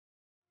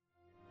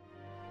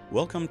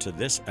Welcome to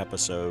this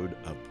episode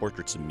of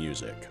Portraits of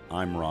Music.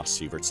 I'm Ross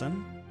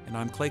Sievertson. And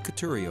I'm Clay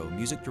Couturier,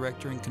 music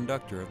director and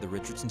conductor of the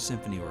Richardson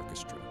Symphony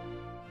Orchestra.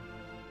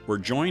 We're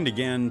joined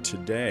again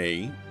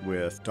today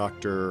with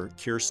Dr.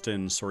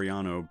 Kirsten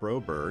Soriano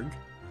Broberg,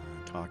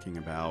 talking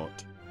about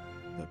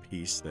the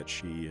piece that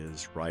she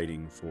is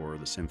writing for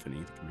the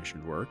symphony, the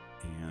commissioned work.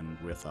 And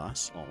with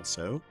us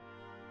also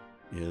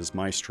is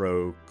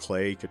Maestro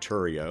Clay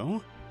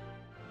Couturier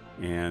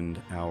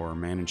and our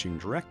managing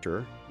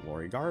director,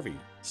 Lori Garvey.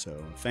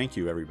 So thank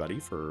you, everybody,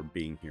 for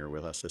being here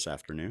with us this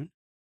afternoon.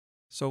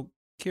 So,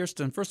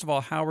 Kirsten, first of all,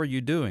 how are you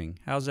doing?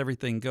 How's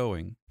everything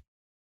going?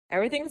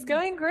 Everything's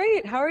going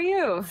great. How are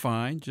you?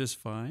 Fine, just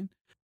fine.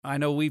 I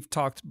know we've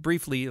talked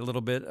briefly a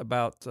little bit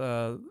about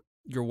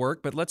your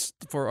work, but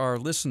for our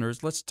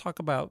listeners, let's talk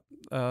about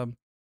the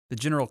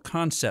general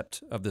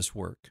concept of this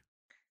work.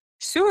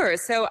 Sure.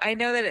 So I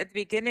know that at the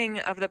beginning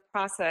of the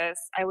process,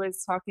 I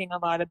was talking a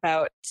lot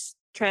about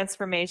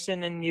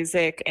transformation in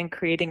music and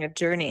creating a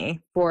journey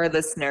for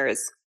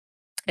listeners.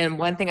 And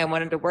one thing I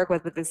wanted to work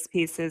with this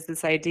piece is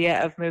this idea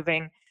of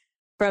moving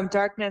from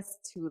darkness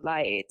to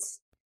light.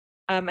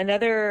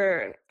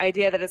 Another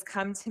idea that has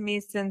come to me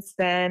since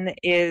then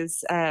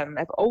is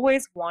I've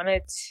always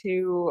wanted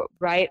to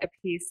write a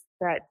piece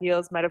that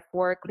deals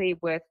metaphorically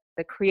with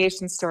the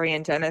creation story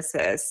in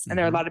Genesis. And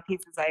there are a lot of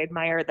pieces I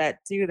admire that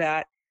do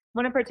that.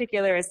 One in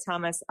particular is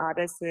Thomas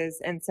Addis's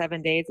In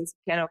 7 Days, his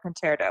piano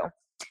concerto.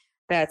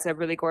 That's a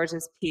really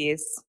gorgeous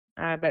piece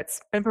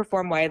that's been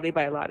performed widely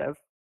by a lot of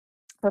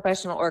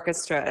professional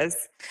orchestras.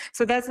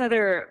 So that's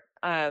another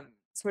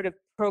sort of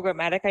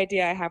programmatic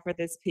idea I have for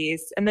this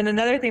piece. And then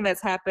another thing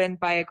that's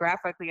happened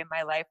biographically in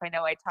my life, I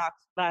know I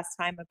talked last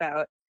time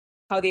about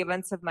how the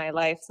events of my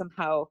life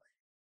somehow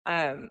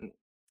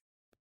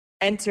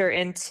enter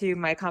into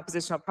my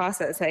compositional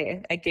process.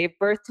 I gave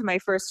birth to my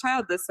first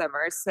child this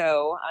summer.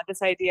 So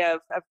this idea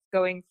of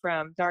going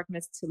from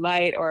darkness to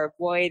light or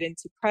void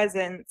into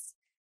presence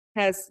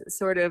has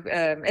sort of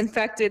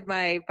infected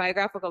my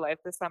biographical life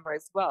this summer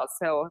as well.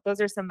 So those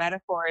are some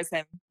metaphors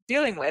I'm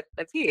dealing with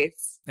the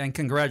piece. And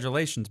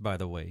congratulations, by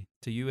the way,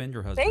 to you and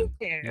your husband.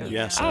 Thank you.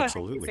 Yes, Oh,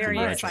 absolutely. very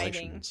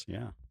Congratulations.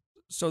 Yeah.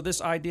 So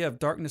this idea of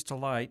darkness to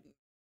light,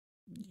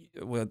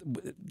 well,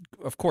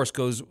 of course,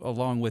 goes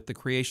along with the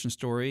creation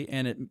story,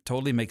 and it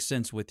totally makes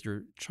sense with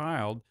your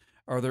child.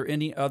 Are there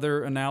any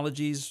other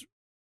analogies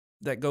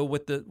that go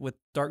with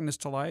darkness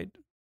to light?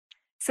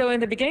 So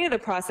in the beginning of the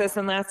process,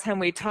 and last time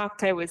we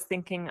talked, I was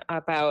thinking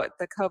about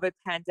the COVID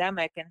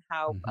pandemic and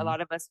how a lot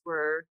of us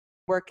were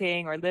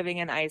working or living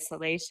in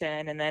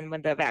isolation. And then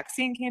when the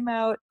vaccine came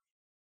out,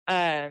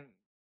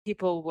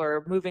 people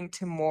were moving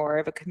to more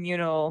of a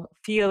communal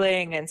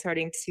feeling and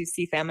starting to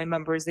see family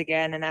members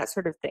again and that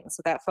sort of thing.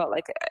 So that felt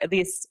like, at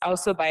least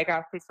also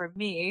biographically for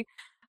me,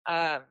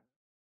 a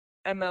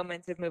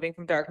moment of moving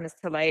from darkness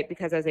to light,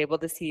 because I was able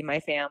to see my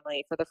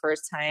family for the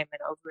first time in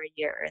over a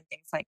year and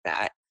things like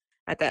that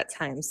at that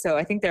time. So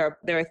I think there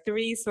are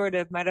three sort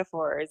of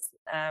metaphors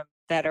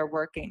that are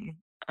working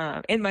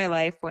in my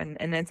life and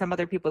in some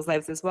other people's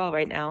lives as well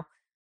right now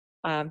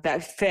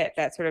that fit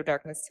that sort of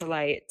darkness to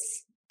light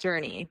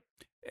journey.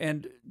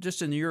 And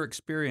just in your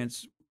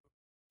experience,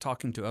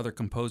 talking to other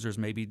composers,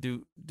 maybe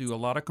do a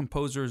lot of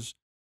composers,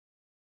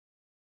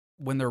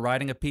 when they're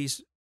writing a piece,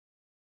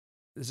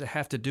 does it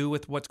have to do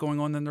with what's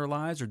going on in their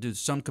lives, or do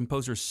some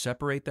composers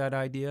separate that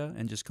idea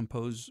and just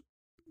compose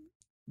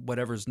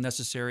whatever's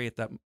necessary at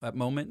that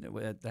moment?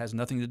 It has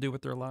nothing to do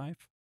with their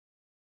life?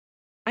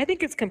 I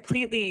think it's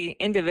completely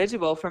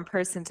individual from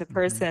person to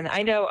person.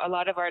 I know a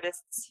lot of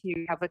artists who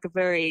have like a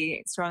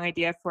very strong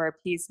idea for a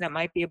piece, and it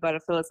might be about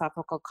a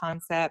philosophical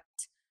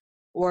concept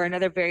or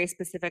another very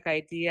specific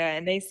idea,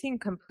 and they seem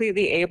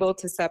completely able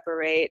to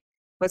separate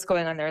what's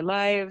going on in their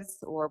lives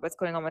or what's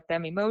going on with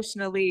them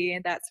emotionally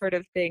and that sort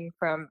of thing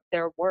from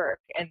their work.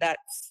 And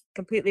that's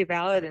completely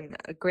valid and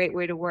a great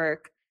way to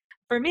work.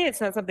 For me,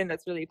 it's not something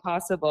that's really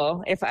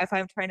possible. If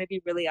I'm trying to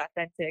be really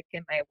authentic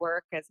in my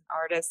work as an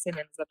artist and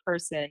as a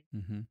person,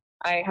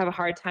 I have a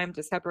hard time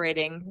just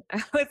separating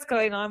what's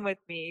going on with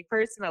me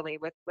personally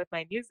with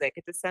my music.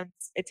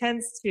 It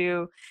tends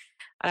to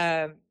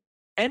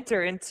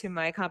enter into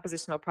my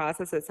compositional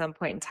process at some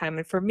point in time.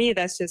 And for me,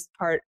 that's just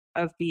part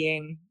of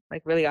being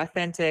like really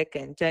authentic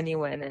and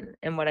genuine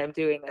in what I'm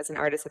doing as an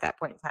artist at that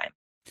point in time.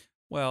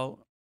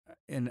 Well,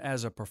 and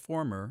as a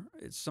performer,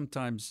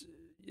 sometimes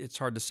it's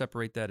hard to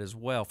separate that as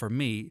well. For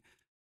me,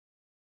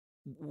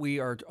 we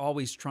are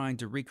always trying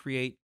to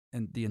recreate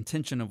and the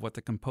intention of what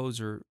the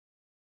composer,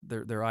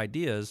 their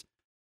ideas,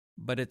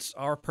 but it's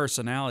our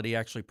personality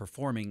actually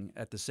performing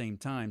at the same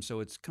time. So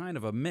it's kind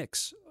of a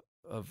mix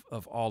of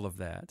all of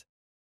that.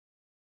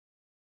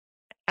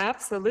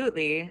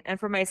 Absolutely. And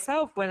for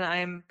myself, when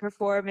I'm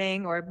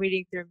performing or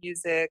reading through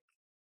music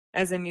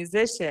as a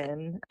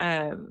musician,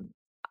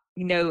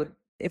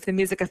 if the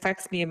music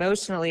affects me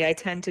emotionally, I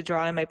tend to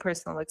draw on my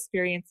personal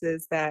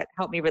experiences that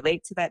help me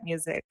relate to that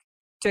music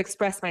to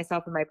express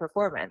myself in my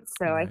performance.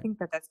 So I think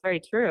that that's very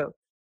true.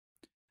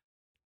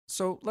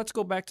 So let's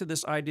go back to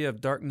this idea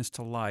of darkness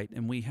to light,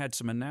 and we had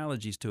some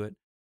analogies to it.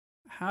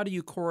 how do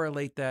you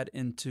correlate that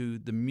into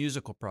the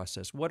musical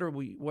process? What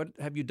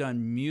have you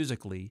done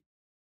musically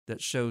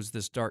that shows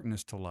this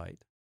darkness to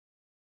light?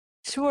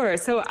 Sure.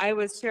 So I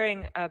was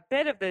sharing a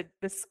bit of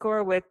the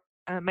score with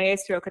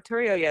Maestro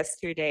Coturio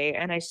yesterday,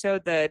 and I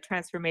showed the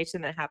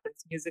transformation that happens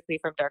musically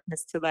from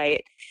darkness to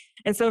light.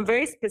 And so, in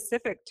very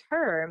specific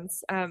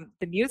terms,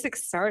 the music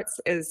starts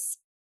as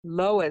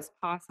low as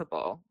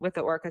possible with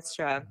the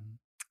orchestra,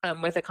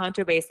 Mhm. with the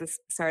contrabasses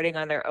starting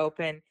on their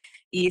open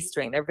E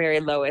string, their very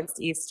lowest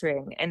E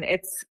string. And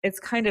it's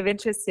kind of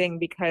interesting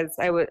because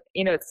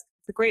it's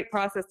a great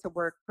process to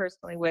work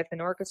personally with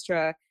an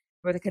orchestra,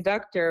 with a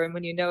conductor, and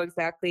when you know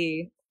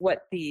exactly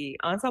what the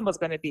ensemble is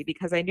going to be,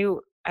 because I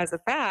knew as a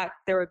fact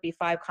there would be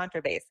 5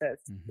 contrabasses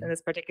in Mhm.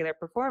 this particular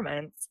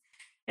performance.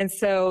 And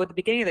so the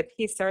beginning of the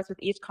piece starts with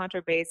each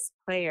contrabass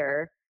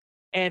player.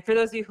 And for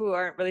those of you who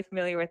aren't really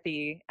familiar with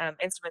the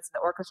instruments in the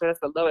orchestra, that's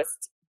the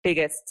lowest,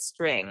 biggest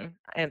string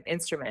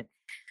instrument.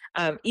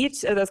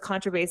 Each of those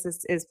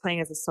contrabasses is playing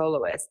as a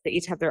soloist. They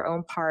each have their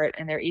own part,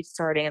 and they're each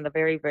starting in the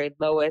very, very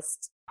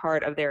lowest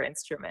part of their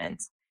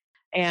instrument.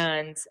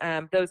 And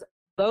those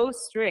low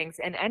strings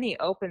and any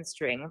open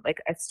string,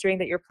 like a string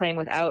that you're playing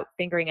without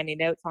fingering any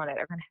notes on it,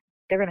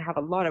 they're gonna have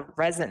a lot of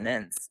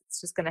resonance. It's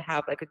just gonna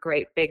have like a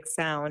great big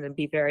sound and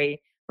be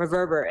very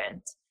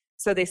reverberant.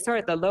 So they start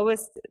at the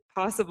lowest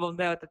possible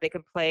note that they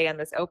can play on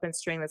this open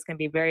string that's gonna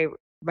be very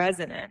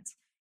resonant.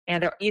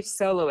 And they're each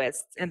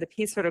soloists, and the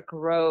piece sort of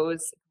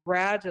grows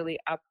gradually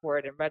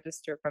upward and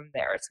register from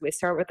there. So we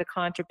start with the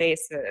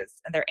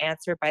contrabasses, and they're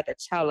answered by the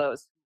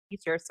cellos,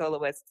 each are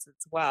soloists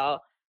as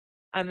well.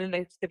 And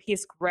the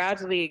piece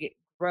gradually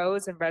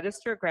grows and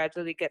register,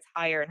 gradually gets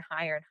higher and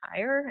higher and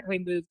higher. And we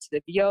move to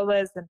the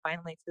violas and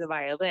finally to the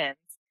violins.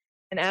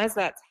 And as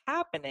that's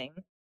happening,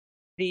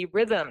 the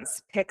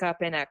rhythms pick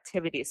up in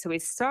activity. So we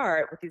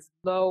start with these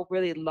low,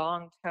 really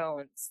long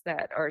tones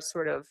that are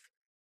sort of,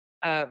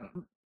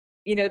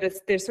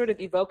 they're sort of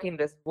evoking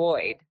this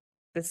void,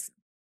 this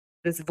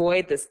this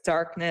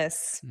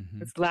darkness, Mhm.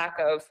 this lack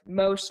of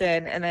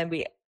motion, and then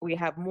we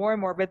have more and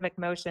more rhythmic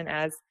motion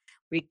as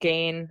we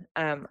gain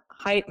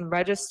height and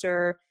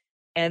register,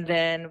 and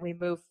then we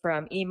move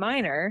from E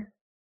minor,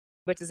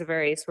 which is a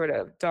very sort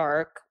of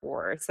dark,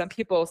 or some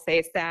people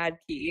say sad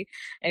key,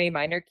 and E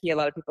minor key, a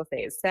lot of people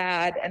say is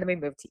sad, and then we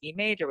move to E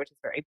major, which is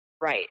very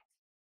bright.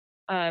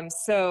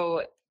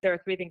 So there are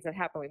 3 things that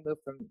happen. We move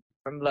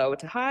from low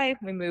to high.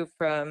 We move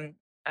from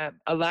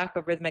a lack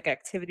of rhythmic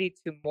activity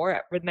to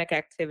more rhythmic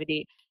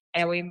activity,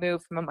 and we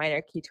move from a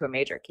minor key to a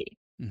major key.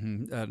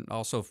 Mhm. And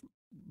also,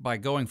 by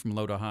going from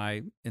low to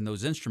high in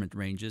those instrument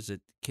ranges,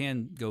 it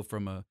can go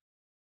from a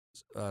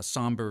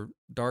somber,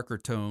 darker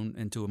tone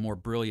into a more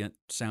brilliant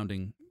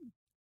sounding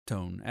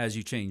tone as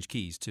you change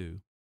keys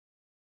too.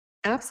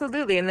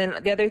 Absolutely. And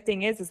then the other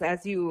thing is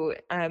as you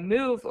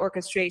move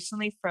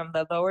orchestrationally from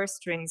the lower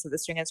strings of the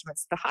string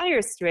instruments to the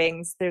higher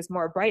strings, there's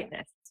more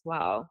brightness as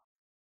well,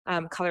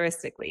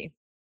 coloristically.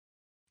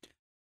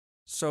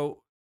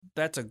 So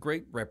that's a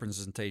great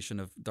representation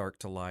of dark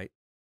to light.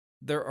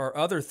 There are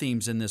other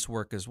themes in this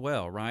work as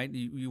well, right?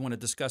 You want to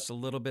discuss a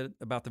little bit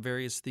about the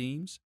various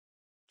themes?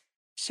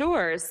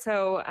 Sure.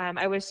 So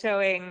I was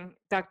showing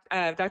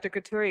Dr.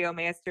 Couturier,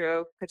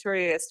 Maestro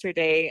Couturier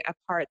yesterday, a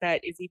part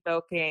that is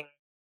evoking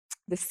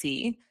the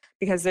sea,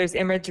 because there's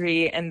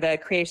imagery in the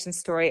creation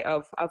story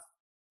of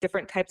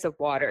different types of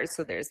waters.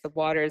 So there's the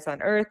waters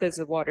on earth, there's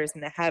the waters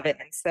in the heaven.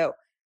 And so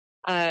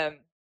um,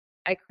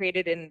 I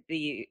created in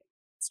the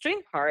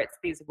string parts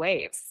these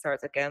waves.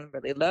 Starts again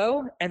really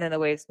low, and then the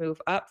waves move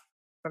up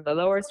from the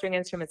lower string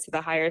instruments to the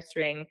higher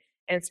string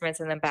instruments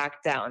and then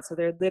back down. So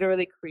they're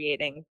literally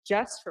creating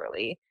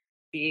gesturally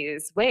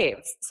these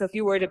waves. So if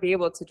you were to be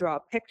able to draw a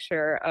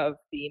picture of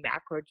the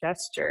macro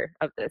gesture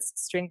of this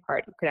string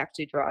part, you could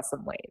actually draw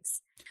some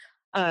waves.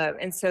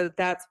 And so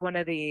that's one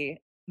of the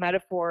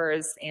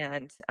metaphors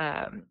and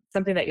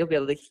something that you'll be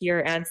able to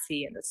hear and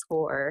see in the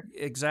score.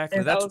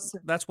 Exactly. There's also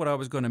That's what I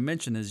was going to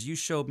mention is you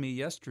showed me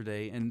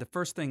yesterday, and the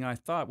first thing I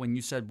thought when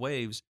you said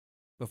waves,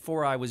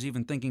 before I was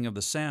even thinking of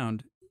the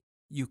sound,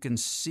 you can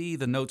see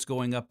the notes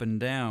going up and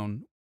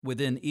down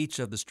within each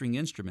of the string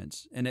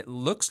instruments, and it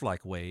looks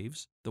like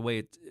waves the way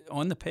it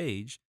on the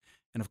page,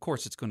 and of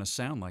course it's going to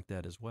sound like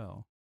that as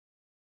well.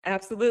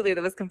 absolutely,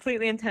 that was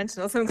completely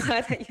intentional. So I'm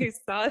glad that you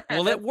saw that.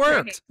 Well, it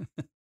That's great.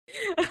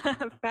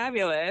 worked.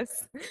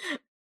 Fabulous.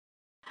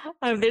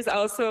 There's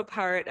also a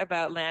part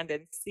about land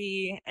and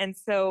sea. And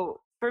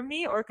so for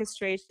me,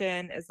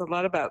 orchestration is a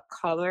lot about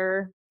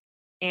color.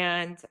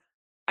 And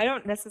I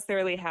don't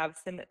necessarily have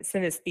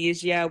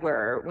synesthesia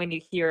where when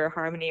you hear a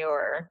harmony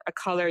or a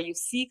color, you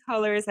see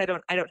colors. I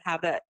don't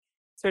have that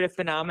sort of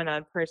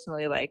phenomenon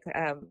personally. Like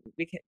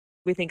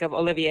we think of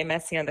Olivier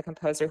Messiaen, the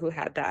composer who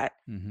had that,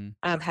 Hmm.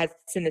 had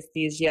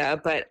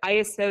synesthesia, but I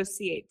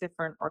associate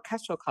different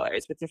orchestral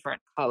colors with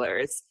different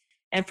colors.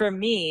 And for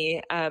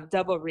me,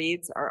 double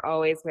reeds are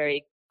always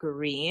very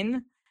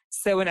green.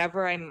 So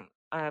whenever I'm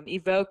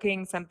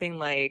evoking something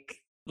like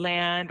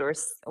land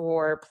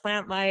or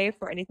plant life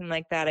or anything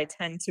like that, I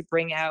tend to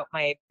bring out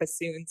my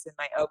bassoons and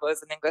my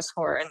oboes and English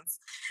horns.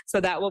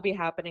 So that will be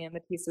happening in the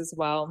piece as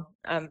well,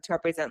 to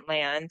represent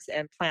land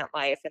and plant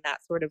life and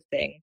that sort of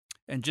thing.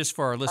 And just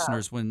for our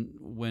listeners,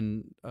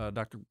 when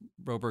Dr.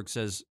 Broberg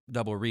says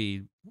double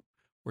reed,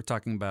 we're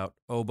talking about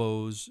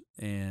oboes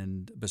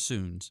and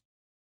bassoons.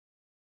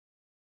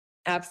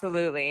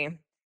 Absolutely.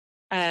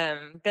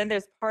 Then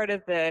there's part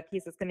of the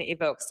piece that's going to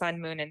evoke sun,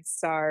 moon, and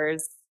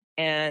stars,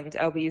 and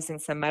I'll be using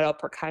some metal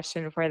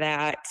percussion for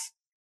that.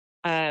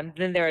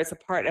 Then there is a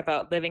part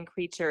about living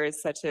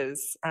creatures such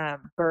as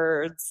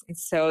birds, and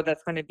so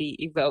that's going to be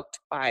evoked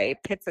by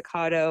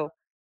pizzicato,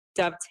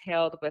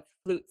 dovetailed with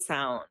flute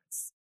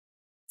sounds.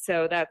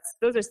 So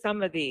those are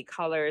some of the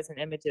colors and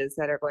images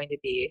that are going to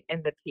be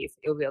in the piece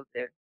you'll be able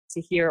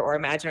to hear or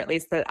imagine, or at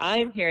least that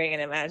I'm hearing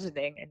and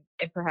imagining,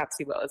 and perhaps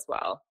you will as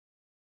well.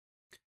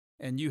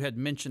 And you had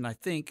mentioned, I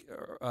think,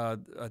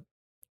 a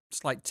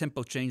slight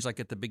tempo change,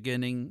 like at the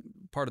beginning,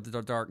 part of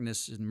the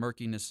darkness and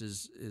murkiness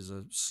is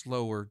a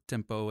slower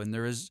tempo, and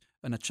there is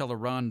an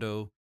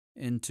accelerando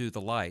into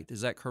the light.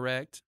 Is that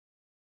correct?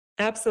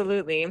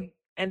 Absolutely.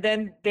 And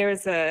then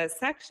there's a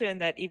section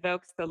that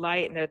evokes the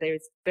light, and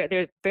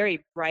they're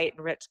very bright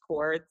and rich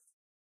chords.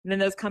 And then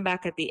those come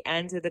back at the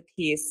end of the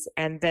piece,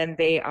 and then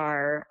they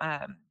are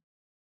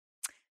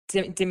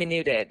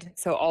diminuted.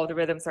 So all the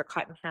rhythms are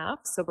cut in half.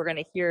 So we're going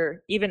to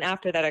hear, even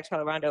after that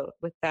accelerando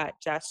with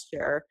that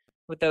gesture,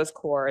 with those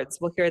chords,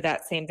 we'll hear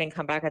that same thing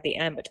come back at the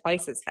end, but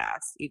twice as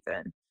fast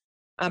even.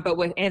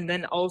 And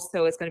then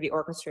also it's going to be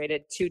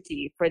orchestrated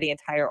tutti for the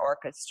entire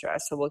orchestra.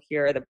 So we'll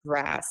hear the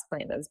brass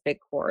playing those big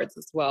chords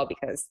as well,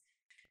 because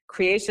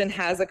creation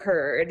has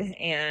occurred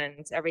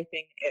and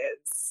everything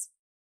is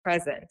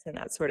present and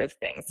that sort of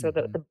thing. So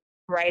the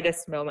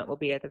brightest moment will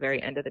be at the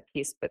very end of the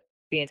piece, but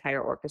the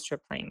entire orchestra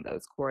playing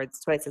those chords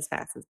twice as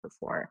fast as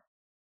before.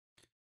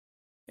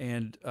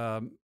 And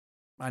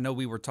I know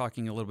we were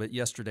talking a little bit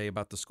yesterday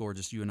about the score,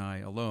 just you and I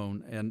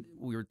alone, and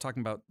we were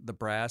talking about the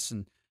brass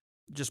and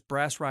just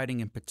brass writing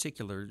in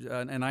particular.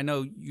 And I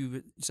know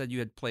you said you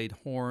had played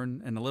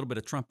horn and a little bit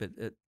of trumpet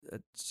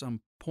at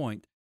some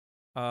point.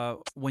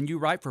 When you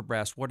write for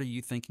brass, what are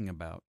you thinking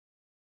about?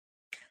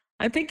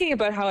 I'm thinking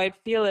about how I'd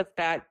feel if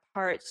that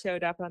part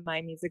showed up on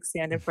my music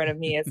stand in front of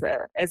me as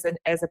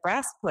a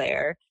brass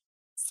player.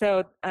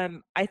 So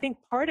I think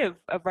part of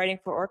writing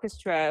for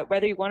orchestra,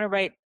 whether you want to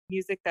write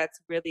music that's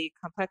really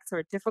complex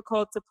or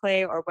difficult to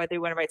play, or whether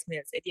you want to write something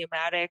that's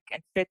idiomatic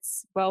and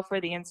fits well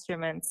for the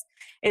instruments,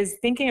 is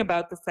thinking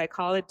about the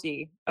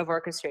psychology of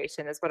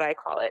orchestration, is what I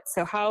call it.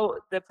 So how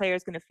the player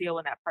is going to feel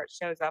when that part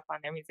shows up on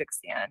their music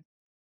stand.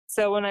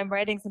 So when I'm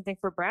writing something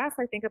for brass,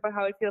 I think about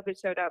how I'd feel if it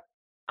showed up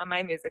on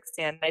my music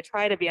stand. And I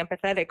try to be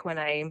empathetic when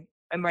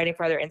I'm writing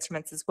for other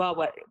instruments as well,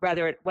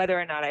 whether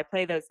or not I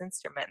play those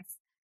instruments,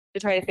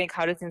 to try to think,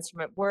 how does the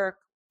instrument work,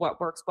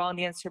 what works well in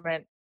the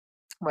instrument,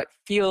 what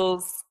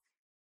feels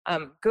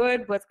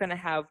good, what's going to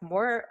have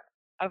more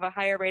of a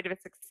higher rate of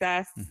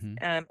success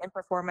in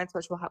performance,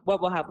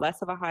 what will have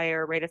less of a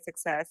higher rate of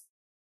success.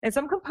 And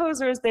some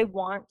composers, they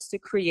want to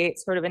create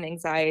sort of an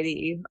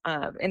anxiety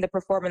in the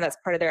performance that's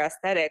part of their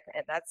aesthetic,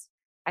 and that's,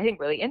 I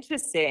think, really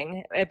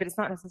interesting, but it's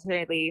not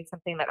necessarily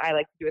something that I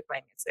like to do with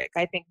my music.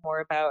 I think more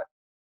about,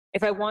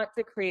 if I want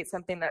to create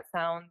something that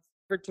sounds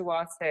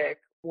virtuosic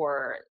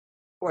or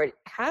it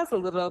has a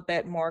little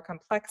bit more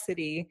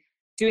complexity,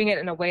 doing it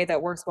in a way that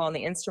works well on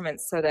the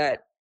instruments, so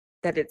that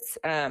it's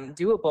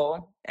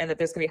doable, and that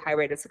there's going to be high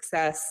rate of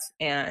success,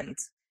 and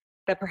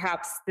that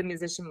perhaps the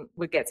musician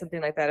would get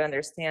something like that,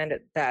 understand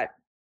that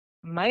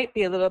might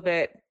be a little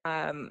bit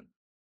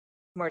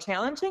more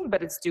challenging,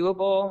 but it's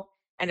doable,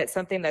 and it's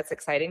something that's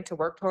exciting to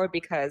work toward,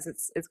 because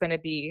it's going to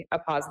be a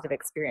positive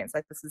experience.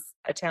 Like, this is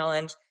a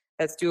challenge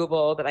that's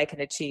doable, that I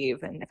can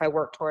achieve, and if I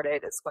work toward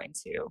it, it's going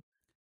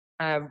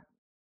to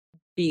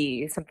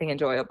be something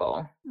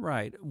enjoyable.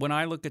 Right. When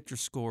I look at your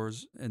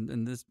scores,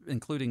 and this,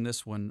 including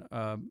this one,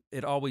 I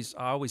always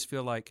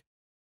feel like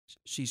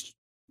she's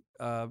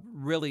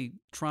really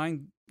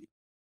trying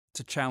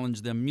to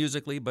challenge them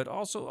musically, but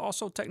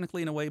also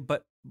technically in a way,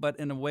 but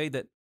in a way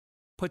that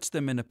puts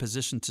them in a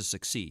position to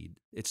succeed.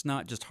 It's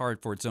not just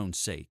hard for its own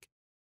sake.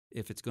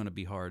 If it's going to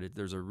be hard,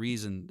 there's a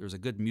reason. There's a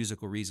good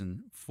musical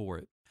reason for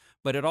it.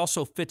 But it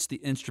also fits the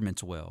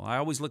instruments well. I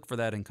always look for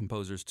that in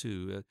composers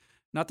too.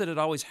 Not that it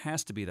always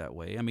has to be that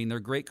way. I mean,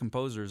 they're great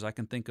composers. I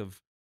can think of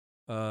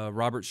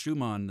Robert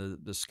Schumann,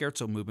 the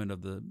scherzo movement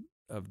of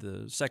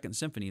the Second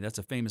Symphony. That's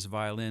a famous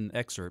violin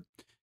excerpt.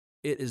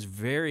 It is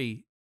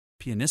very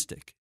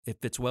pianistic. It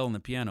fits well on the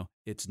piano.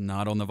 It's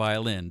not on the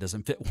violin.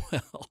 Doesn't fit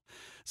well.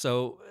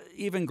 So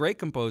even great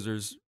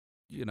composers,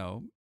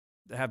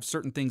 have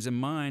certain things in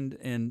mind,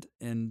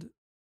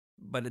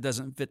 but it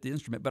doesn't fit the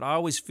instrument. But I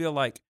always feel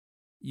like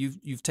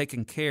you've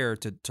taken care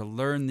to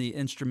learn the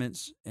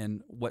instruments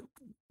and what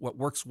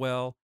works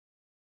well,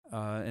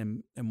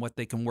 and what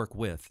they can work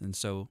with. And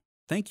so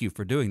thank you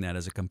for doing that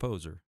as a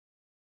composer.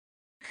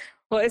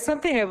 Well, it's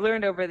something I've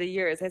learned over the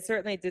years. I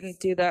certainly didn't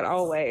do that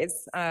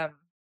always.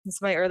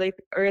 some of my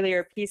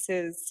earlier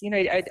pieces, you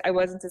know, I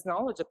wasn't as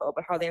knowledgeable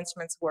about how the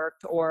instruments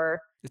worked,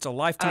 or It's a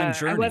lifetime I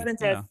journey.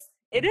 wasn't as, Yeah.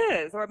 it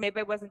is, or maybe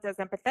I wasn't as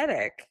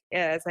empathetic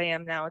as I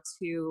am now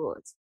to,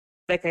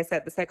 like I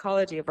said, the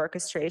psychology of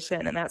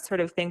orchestration and that sort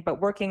of thing,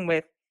 but working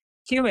with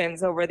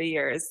humans over the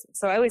years.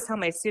 So I always tell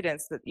my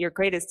students that your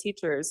greatest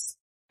teachers,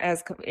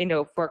 as you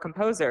know, for a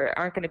composer,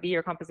 aren't going to be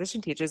your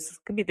composition teachers. It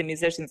could be the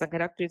musicians and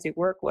conductors you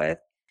work with.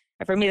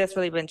 And for me, that's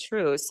really been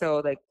true.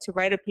 So like to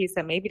write a piece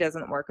that maybe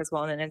doesn't work as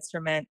well in an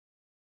instrument,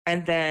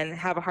 and then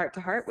have a heart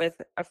to heart with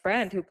a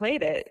friend who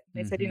played it.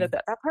 They said, you know,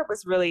 that part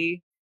was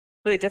really,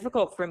 really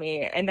difficult for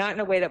me, and not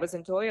in a way that was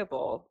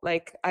enjoyable.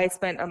 Like I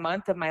spent a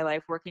month of my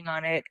life working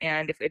on it,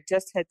 and if it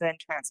just had been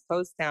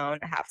transposed down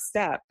a half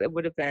step, it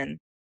would have been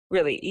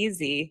really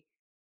easy.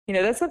 You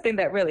know, that's something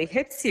that really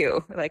hits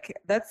you. Like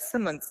that's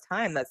someone's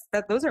time.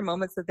 Those are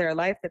moments of their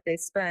life that they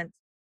spent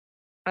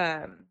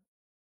um,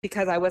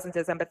 because I wasn't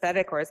as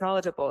empathetic or as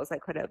knowledgeable as I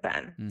could have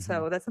been.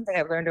 So that's something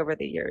I've learned over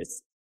the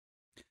years.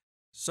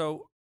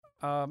 So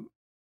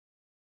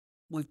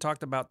we've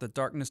talked about the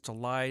darkness to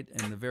light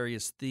and the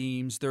various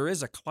themes. There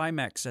is a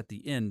climax at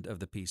the end of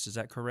the piece. Is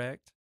that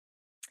correct?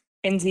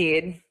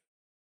 Indeed.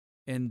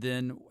 And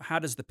then how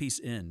does the piece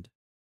end?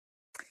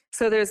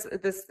 So there's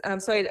this,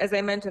 as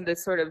I mentioned,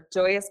 this sort of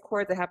joyous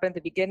chord that happened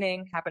at the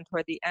beginning, happened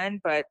toward the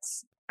end, but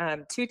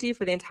tutti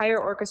for the entire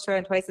orchestra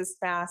and twice as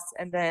fast.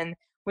 And then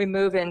we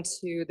move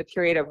into the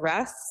period of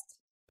rest.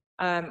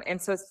 And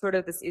so it's sort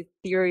of this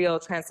ethereal,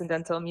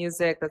 transcendental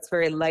music that's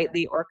very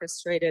lightly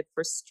orchestrated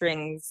for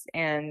strings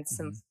and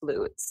some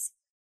flutes,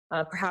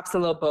 perhaps a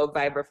little bow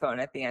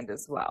vibraphone at the end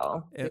as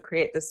well, to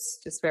create this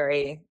just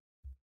very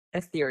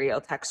ethereal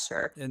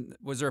texture. And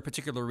was there a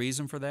particular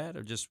reason for that,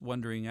 or just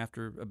wondering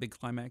after a big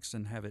climax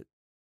and have it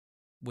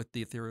with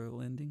the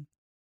ethereal ending?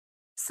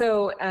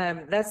 So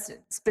that's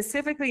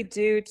specifically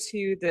due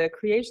to the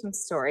creation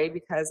story,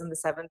 because on the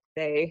seventh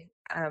day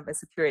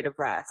is a period of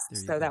rest.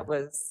 So that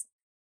was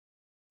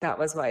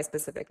why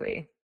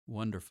specifically.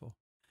 Wonderful.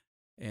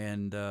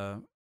 And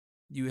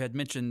you had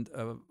mentioned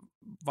a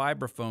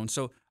vibraphone.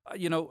 So,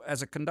 you know,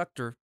 as a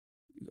conductor,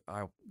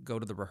 I go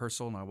to the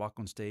rehearsal and I walk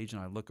on stage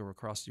and I look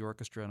across the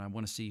orchestra and I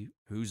want to see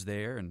who's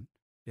there, and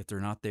if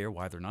they're not there,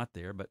 why they're not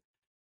there. But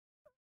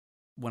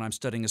when I'm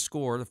studying a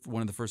score,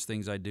 one of the first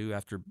things I do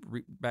after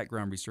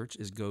background research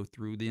is go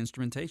through the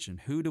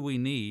instrumentation. Who do we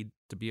need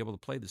to be able to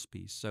play this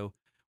piece? So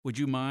would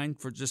you mind,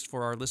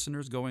 for our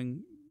listeners,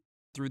 going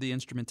through the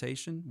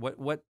instrumentation?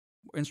 What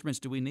instruments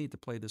do we need to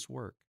play this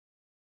work?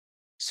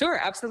 Sure,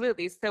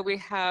 absolutely. So we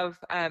have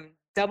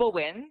double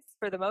winds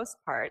for the most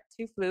part,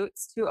 2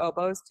 flutes, 2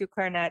 oboes, 2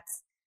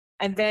 clarinets,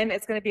 and then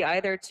it's going to be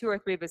either 2 or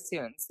 3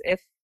 bassoons. If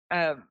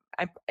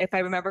I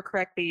remember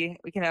correctly,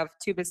 we can have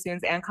 2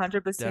 bassoons and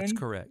contrabassoon. That's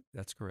correct.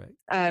 That's correct.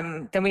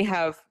 Then we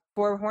have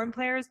 4 horn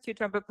players, 2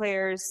 trumpet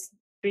players,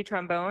 3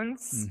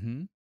 trombones,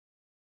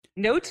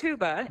 no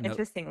tuba,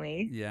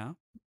 interestingly. Yeah.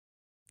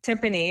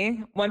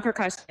 Timpani, 1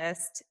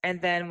 percussionist, and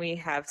then we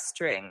have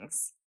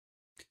strings.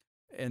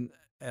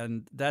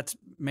 And that's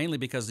mainly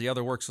because the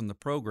other works on the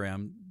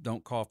program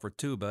don't call for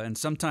tuba. And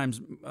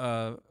sometimes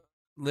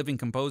living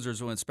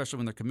composers, especially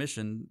when they're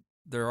commissioned,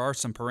 there are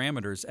some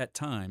parameters at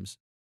times.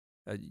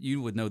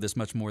 You would know this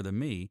much more than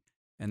me,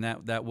 and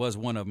that was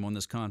one of them on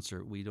this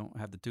concert. We don't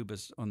have the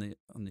tubas on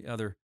the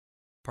other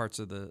parts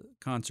of the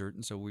concert,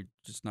 and so we're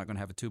just not going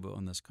to have a tuba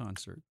on this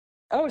concert.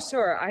 Oh,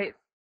 sure.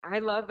 I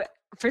love,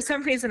 for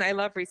some reason, I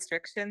love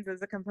restrictions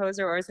as a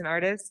composer or as an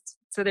artist.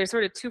 So there's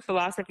sort of 2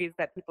 philosophies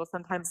that people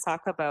sometimes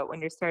talk about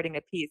when you're starting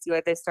a piece. You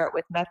either start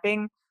with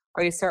nothing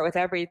or you start with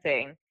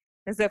everything.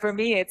 And so for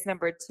me, it's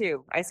number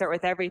 2. I start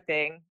with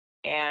everything.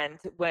 And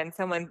when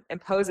someone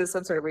imposes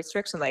some sort of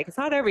restriction, like it's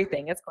not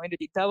everything, it's going to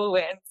be double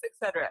winds,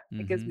 etc.,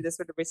 it gives me this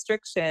sort of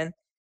restriction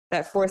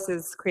that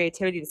forces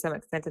creativity to some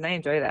extent, and I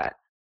enjoy that.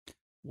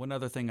 One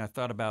other thing I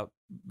thought about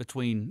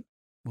between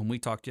when we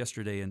talked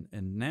yesterday and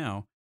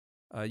now,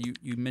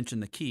 you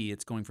mentioned the key.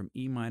 It's going from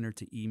E minor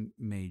to E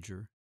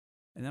major.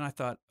 And then I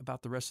thought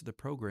about the rest of the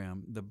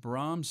program. The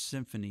Brahms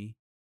Symphony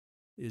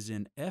is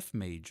in F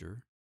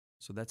major,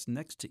 so that's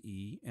next to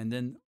E. And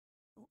then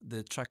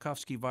the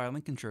Tchaikovsky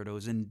Violin Concerto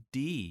is in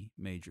D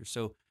major.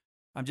 So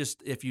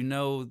if you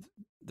know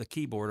the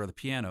keyboard or the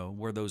piano,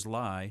 where those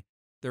lie,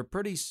 they're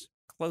pretty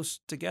close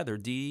together,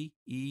 D,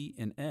 E,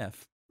 and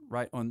F,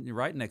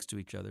 right next to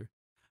each other.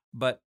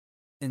 But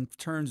in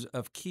terms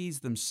of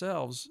keys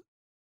themselves,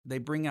 they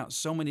bring out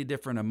so many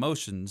different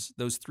emotions.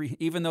 Those 3,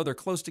 even though they're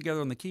close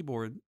together on the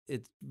keyboard,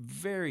 it's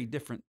very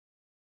different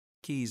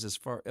keys as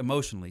far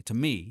emotionally to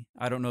me.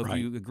 I don't know if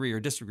you agree or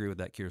disagree with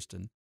that,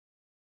 Kirsten.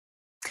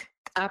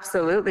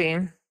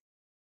 Absolutely.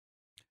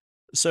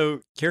 So,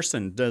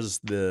 Kirsten, does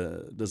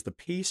the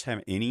piece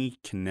have any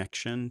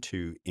connection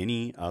to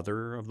any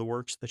other of the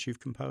works that you've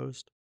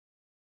composed?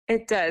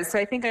 It does. So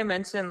I think I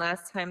mentioned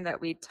last time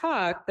that we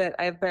talked that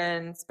I've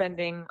been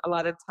spending a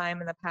lot of time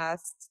in the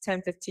past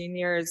 10, 15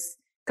 years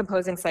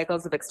composing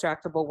cycles of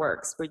extractable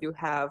works, where you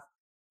have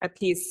a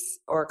piece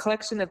or a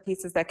collection of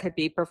pieces that could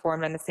be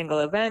performed in a single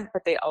event,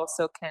 but they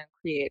also can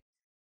create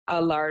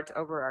a large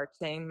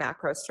overarching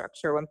macro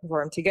structure when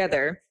performed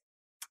together.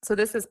 So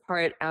this is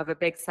part of a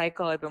big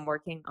cycle I've been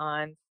working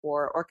on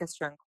for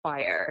orchestra and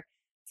choir.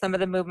 Some of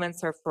the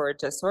movements are for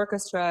just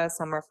orchestra,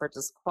 some are for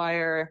just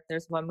choir.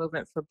 There's one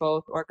movement for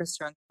both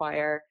orchestra and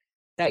choir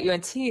that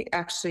UNT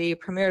actually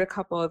premiered a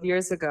couple of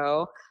years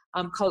ago,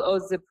 called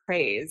Odes of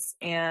Praise.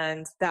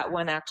 And that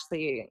one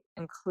actually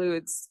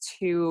includes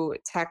 2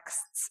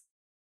 texts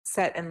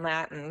set in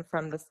Latin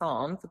from the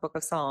Psalms, the Book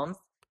of Psalms.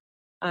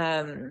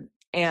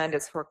 And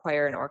it's for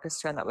choir and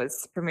orchestra, and that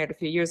was premiered a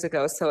few years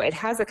ago. So it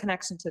has a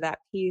connection to that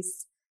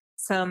piece.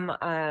 Some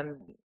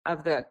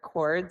of the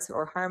chords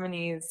or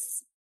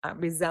harmonies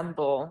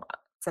resemble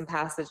some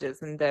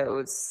passages in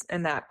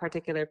that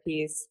particular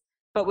piece,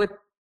 but with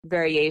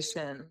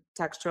variation,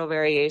 textural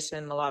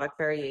variation, melodic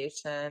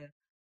variation.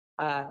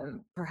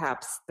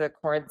 Perhaps the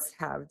chords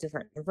have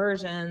different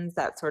inversions,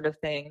 that sort of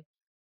thing.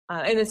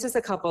 And it's just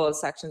a couple of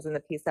sections in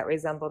the piece that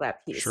resemble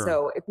that piece. Sure.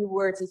 So if you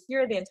were to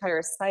hear the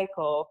entire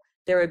cycle,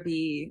 there would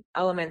be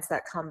elements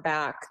that come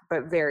back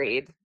but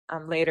varied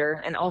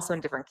later, and also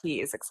in different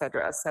keys,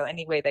 etc. So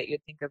any way that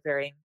you'd think of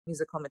varying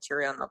musical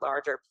material in the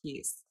larger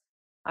piece,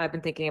 I've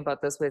been thinking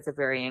about those ways of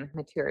varying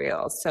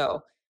material.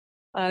 So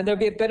there'll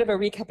be a bit of a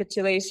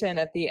recapitulation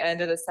at the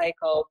end of the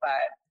cycle, but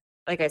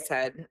like I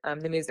said,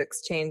 the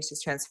music's changed,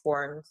 it's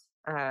transformed.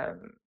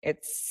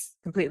 It's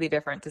completely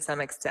different to some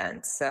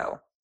extent. So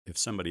if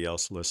somebody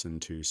else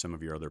listened to some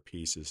of your other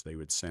pieces, they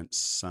would sense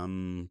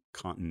some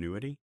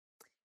continuity?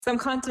 Some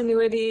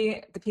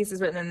continuity. The piece is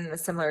written in a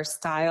similar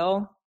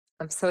style.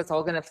 So it's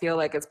all going to feel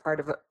like it's part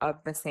of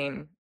the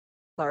same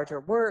larger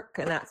work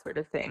and that sort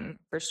of thing,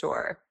 for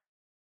sure.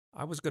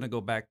 I was going to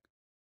go back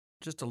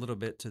just a little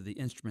bit to the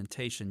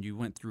instrumentation. You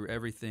went through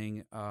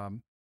everything,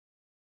 and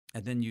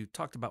then you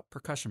talked about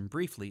percussion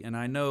briefly. And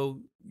I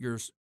know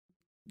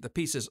the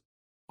piece is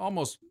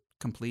almost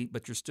complete,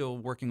 but you're still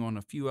working on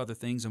a few other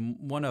things. And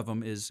one of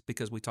them is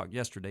because we talked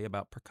yesterday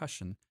about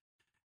percussion.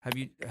 Have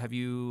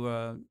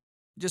you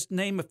just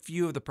name a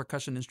few of the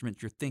percussion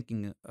instruments you're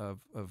thinking of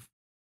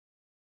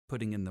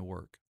putting in the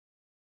work?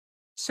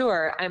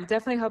 Sure. I'm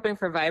definitely hoping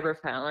for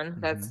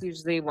vibraphone. That's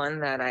usually one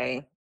that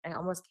I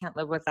almost can't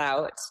live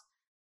without.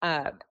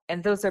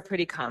 And those are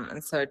pretty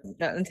common, so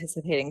not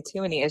anticipating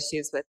too many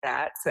issues with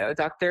that. So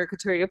Dr.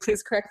 Couturier,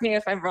 please correct me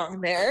if I'm wrong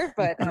there,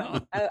 but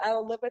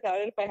I'll live without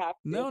it if I have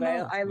to. No.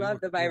 I love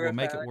the vibraphone. We'll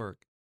make it work.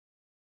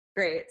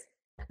 Great.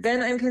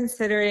 Then I'm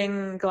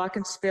considering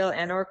glockenspiel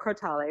and or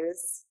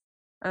crotales.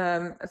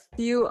 A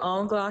few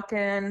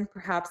Almglocken,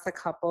 perhaps a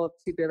couple of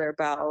tubular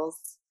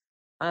bells,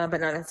 but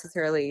not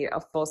necessarily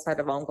a full set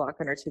of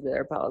Almglocken or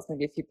tubular bells,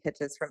 maybe a few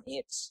pitches from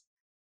each.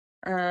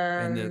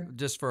 And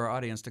just for our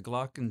audience, the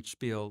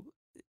glockenspiel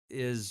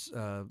is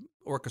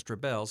orchestra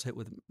bells hit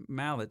with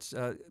mallets.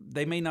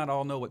 They may not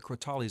all know what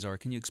crotales are.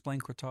 Can you explain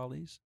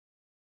crotales?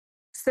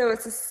 So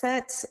it's a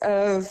set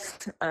of,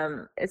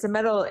 it's a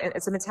metallophone.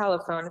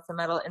 It's a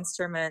metal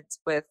instrument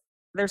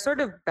they're sort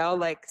of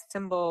bell-like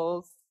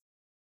cymbals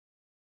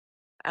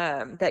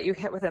that you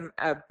hit with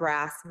a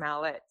brass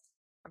mallet,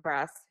 a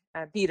brass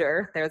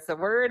beater. There's the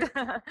word.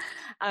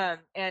 And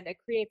it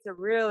creates a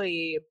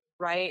really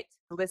bright,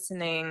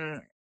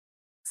 glistening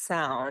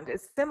sound.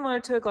 It's similar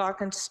to a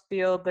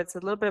glockenspiel, but it's a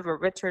little bit of a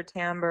richer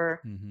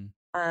timbre.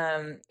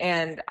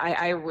 And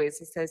I always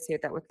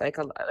associate that with like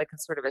a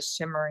sort of a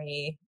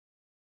shimmery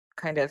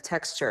kind of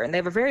texture. And they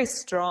have a very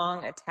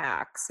strong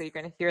attack. So you're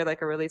going to hear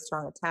like a really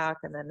strong attack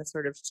and then a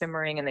sort of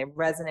shimmering, and they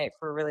resonate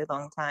for a really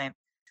long time.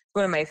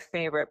 One of my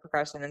favorite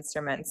percussion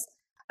instruments.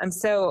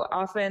 So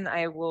often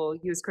I will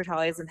use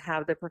crotales and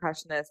have the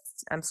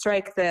percussionist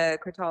strike the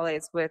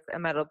crotales with a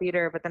metal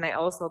beater, but then I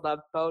also love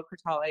bowed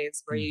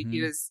crotales where you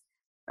use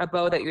a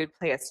bow that you would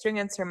play a string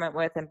instrument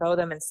with and bow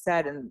them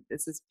instead, and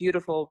it's this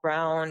beautiful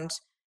round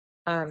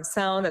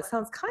sound that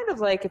sounds kind of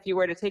like if you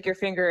were to take your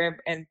finger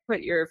and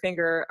put your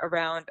finger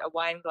around a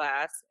wine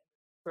glass,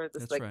 sort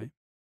of this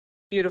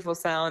beautiful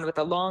sound with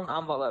a long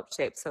envelope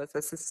shape. So it's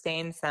a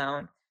sustained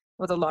sound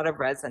with a lot of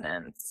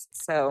resonance.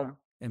 So,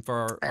 and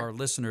for our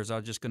listeners, I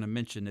was just going to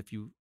mention, if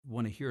you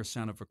want to hear a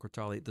sound of a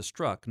crotale, the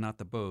struck, not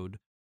the bowed,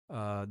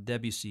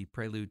 Debussy,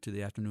 Prelude to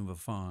the Afternoon of a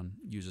Faun,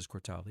 uses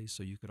crotales.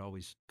 So you could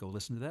always go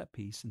listen to that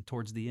piece. And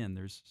towards the end,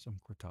 there's some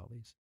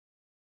crotales.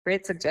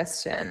 Great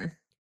suggestion.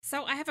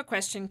 So I have a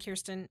question,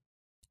 Kirsten.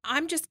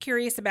 I'm just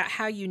curious about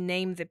how you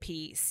name the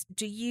piece.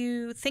 Do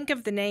you think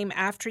of the name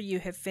after you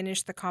have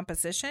finished the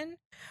composition,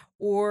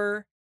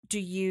 or do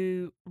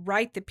you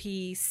write the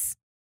piece?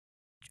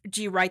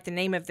 Do you write the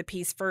name of the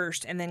piece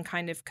first and then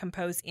kind of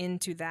compose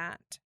into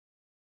that?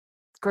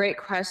 Great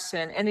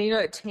question. And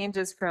it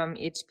changes from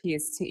each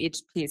piece to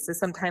each piece. So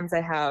sometimes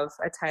I have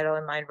a title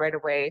in mind right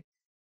away.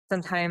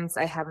 Sometimes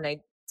I have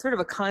sort of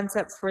a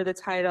concept for the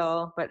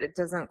title, but it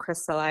doesn't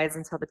crystallize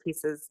until the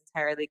piece is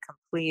entirely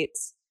complete.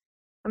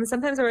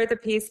 Sometimes I write the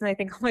piece and I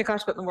think, oh my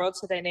gosh, what in the world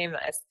should I name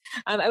this?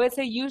 I would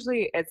say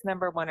usually it's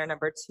number 1 or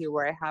number 2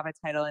 where I have a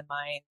title in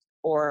mind,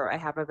 or I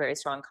have a very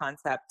strong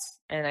concept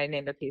and I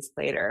name the piece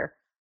later.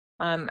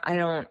 I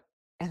don't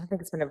I don't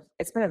think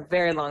it's been a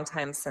very long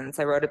time since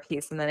I wrote a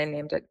piece, and then I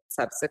named it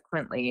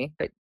subsequently.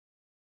 But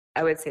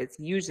I would say it's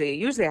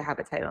usually I have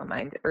a title in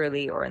mind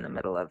early or in the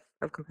middle of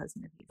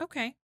composing a piece.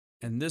 Okay.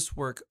 And this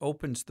work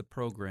opens the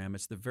program.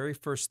 It's the very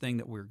first thing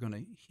that we're going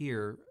to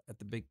hear at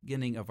the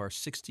beginning of our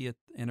 60th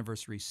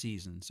anniversary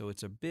season. So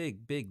it's a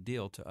big, big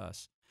deal to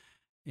us.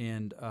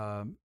 And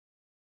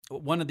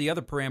one of the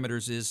other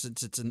parameters is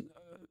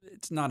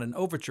it's not an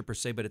overture per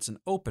se, but it's an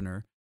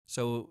opener.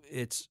 So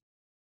it's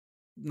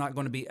not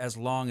going to be as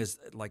long as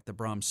like the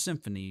Brahms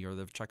Symphony or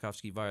the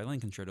Tchaikovsky Violin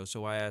Concerto.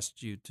 So I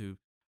asked you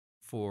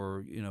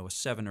for a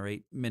 7 or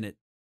 8 minute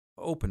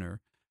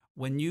opener.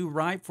 When you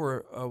write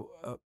for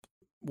a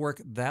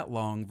work that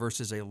long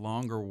versus a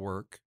longer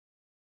work,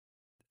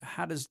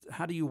 how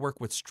do you work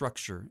with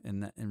structure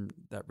in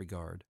that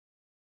regard?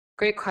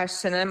 Great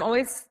question. I'm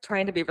always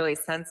trying to be really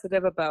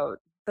sensitive about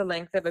the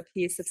length of a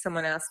piece. If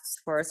someone asks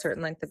for a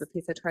certain length of a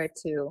piece, I try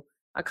to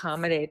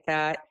accommodate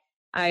that.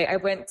 I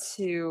went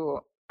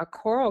to a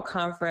choral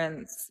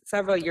conference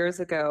several years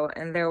ago,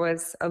 and there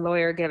was a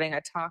lawyer giving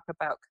a talk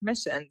about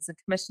commissions and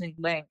commissioning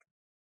length.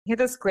 He had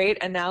this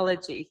great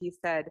analogy. He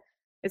said,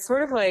 it's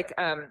sort of like,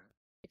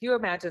 if you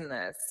imagine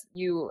this,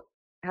 you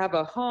have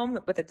a home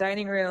with a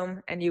dining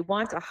room and you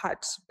want a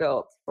hutch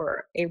built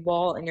for a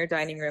wall in your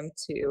dining room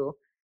to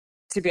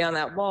be on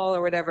that wall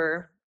or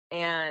whatever.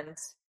 And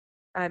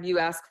you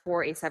ask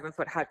for a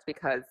 7-foot hutch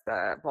because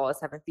the wall is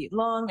 7 feet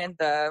long, and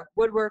the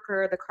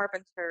woodworker, the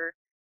carpenter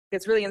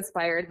gets really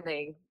inspired and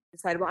they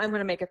decide, well, I'm going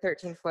to make a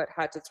 13-foot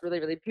hutch. It's really,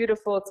 really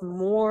beautiful. It's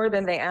more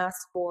than they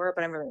asked for,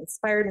 but I'm really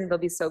inspired and they'll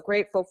be so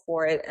grateful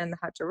for it. And the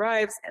hutch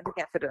arrives and they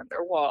can't fit it on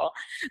their wall.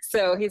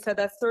 So he said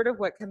that's sort of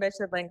what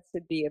commission length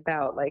should be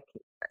about. Like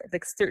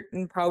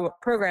certain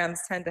programs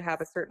tend to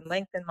have a certain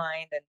length in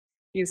mind, and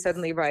you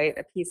suddenly write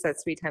a piece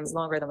that's 3 times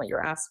longer than what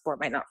you're asked for.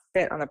 It might not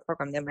fit on the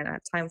program. They might not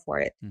have time for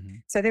it. Mm-hmm.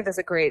 So I think that's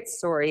a great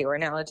story or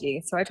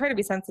analogy. So I try to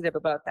be sensitive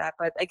about that.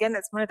 But again,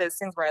 it's one of those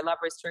things where I love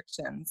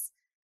restrictions.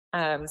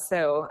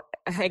 So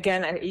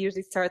again, I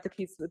usually start the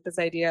piece with this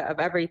idea of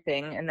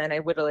everything, and then I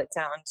whittle it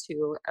down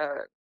to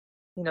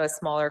a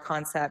smaller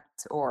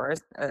concept or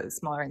a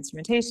smaller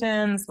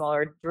instrumentation,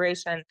 smaller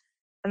duration,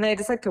 and then I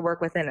just like to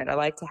work within it. I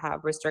like to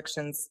have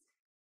restrictions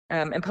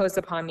imposed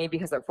upon me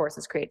because it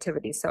forces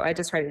creativity. So I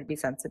just try to be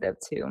sensitive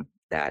to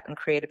that and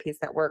create a piece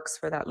that works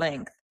for that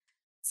length.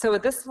 So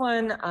with this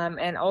one,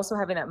 and also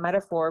having that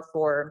metaphor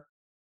for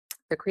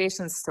the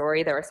creation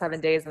story, there were 7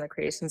 days in the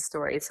creation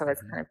story. So I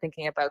was kind of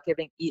thinking about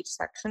giving each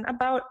section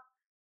about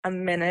a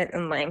minute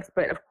in length,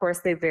 but of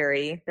course they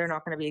vary. They're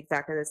not going to be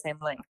exactly the same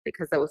length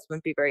because those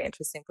wouldn't be very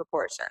interesting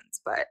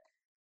proportions. But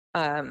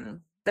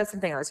that's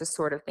something I was just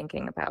sort of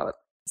thinking about.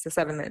 It's a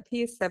 7-minute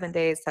piece, 7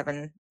 days,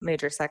 7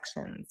 major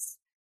sections.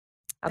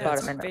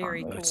 About a minute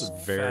long. Cool. That's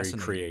very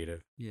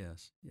creative.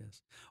 Yes.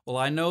 Well,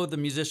 I know the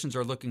musicians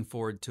are looking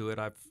forward to it.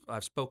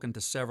 I've spoken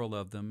to several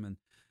of them, and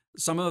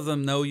some of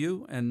them know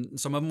you, and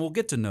some of them will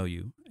get to know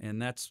you,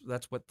 and that's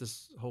what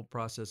this whole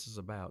process is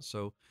about.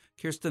 So,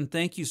 Kirsten,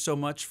 thank you so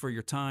much for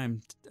your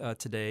time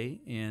today,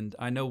 and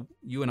I know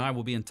you and I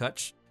will be in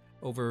touch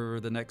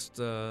over the next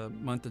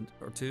month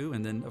or two,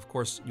 and then, of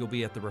course, you'll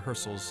be at the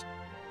rehearsals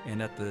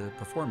and at the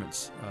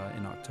performance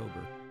in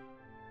October.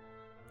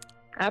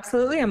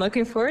 Absolutely. I'm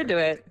looking forward to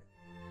it.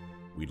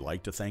 We'd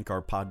like to thank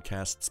our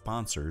podcast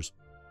sponsors,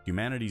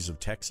 Humanities of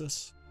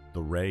Texas,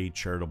 the Ray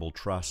Charitable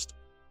Trust,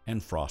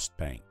 and Frost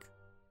Bank.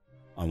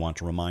 I want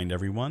to remind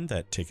everyone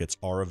that tickets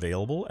are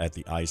available at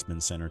the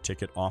Eisman Center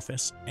ticket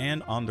office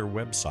and on their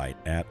website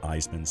at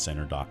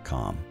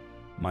eismancenter.com.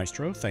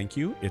 Maestro, thank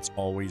you. It's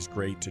always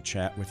great to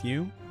chat with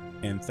you.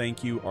 And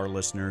thank you, our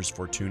listeners,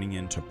 for tuning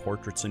in to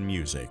Portraits in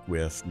Music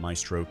with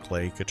Maestro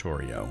Clay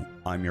Cotorio.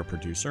 I'm your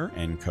producer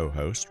and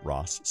co-host,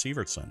 Ross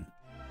Sievertson.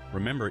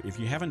 Remember, if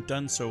you haven't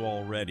done so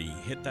already,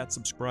 hit that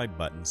subscribe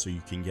button so you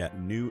can get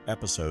new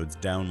episodes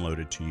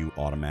downloaded to you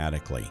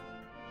automatically.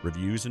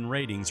 Reviews and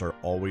ratings are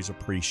always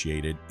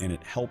appreciated, and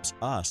it helps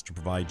us to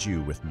provide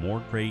you with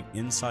more great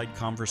inside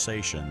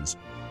conversations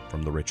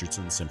from the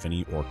Richardson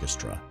Symphony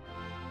Orchestra.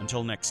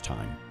 Until next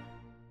time.